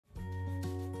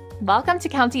Welcome to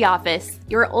County Office,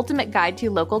 your ultimate guide to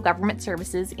local government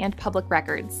services and public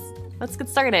records. Let's get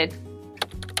started.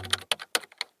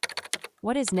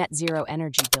 What is net zero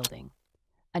energy building?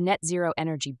 A net zero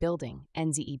energy building,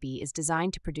 NZEB, is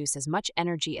designed to produce as much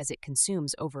energy as it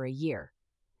consumes over a year.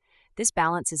 This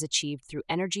balance is achieved through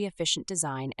energy-efficient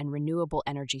design and renewable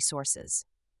energy sources.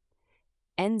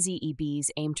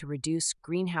 NZEBs aim to reduce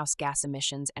greenhouse gas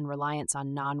emissions and reliance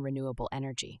on non-renewable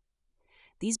energy.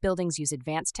 These buildings use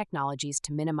advanced technologies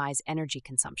to minimize energy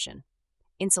consumption.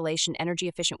 Insulation,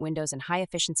 energy-efficient windows, and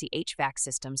high-efficiency HVAC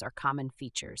systems are common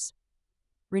features.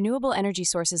 Renewable energy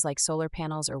sources like solar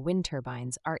panels or wind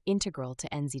turbines are integral to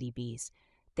NZEBs.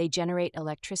 They generate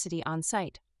electricity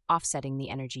on-site, offsetting the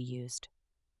energy used.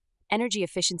 Energy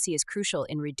efficiency is crucial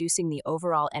in reducing the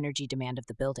overall energy demand of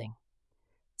the building.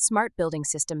 Smart building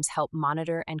systems help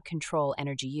monitor and control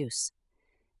energy use.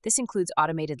 This includes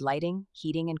automated lighting,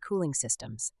 heating, and cooling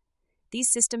systems. These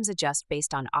systems adjust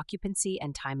based on occupancy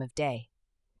and time of day.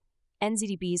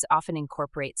 NZEBs often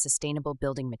incorporate sustainable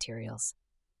building materials.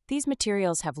 These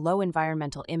materials have low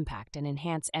environmental impact and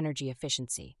enhance energy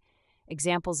efficiency.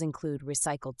 Examples include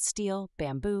recycled steel,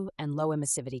 bamboo, and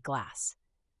low-emissivity glass.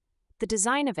 The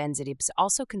design of NZEBs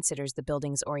also considers the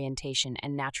building's orientation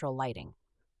and natural lighting.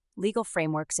 Legal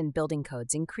frameworks and building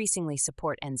codes increasingly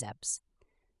support NZEBs.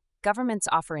 Governments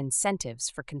offer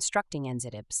incentives for constructing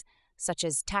NZEBs, such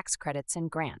as tax credits and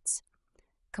grants.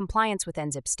 Compliance with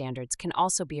NZEB standards can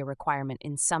also be a requirement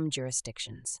in some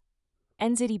jurisdictions.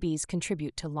 NZEBs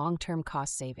contribute to long-term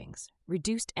cost savings.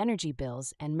 Reduced energy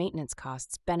bills and maintenance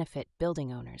costs benefit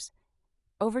building owners.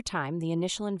 Over time, the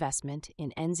initial investment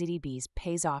in NZEBs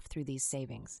pays off through these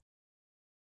savings.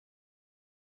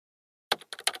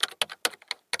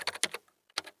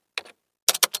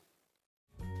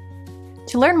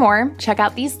 To learn more, check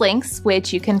out these links,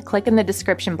 which you can click in the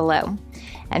description below.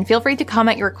 And feel free to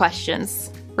comment your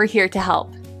questions. We're here to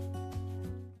help.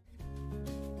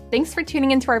 Thanks for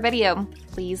tuning into our video.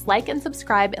 Please like and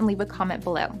subscribe and leave a comment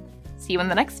below. See you in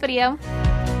the next video.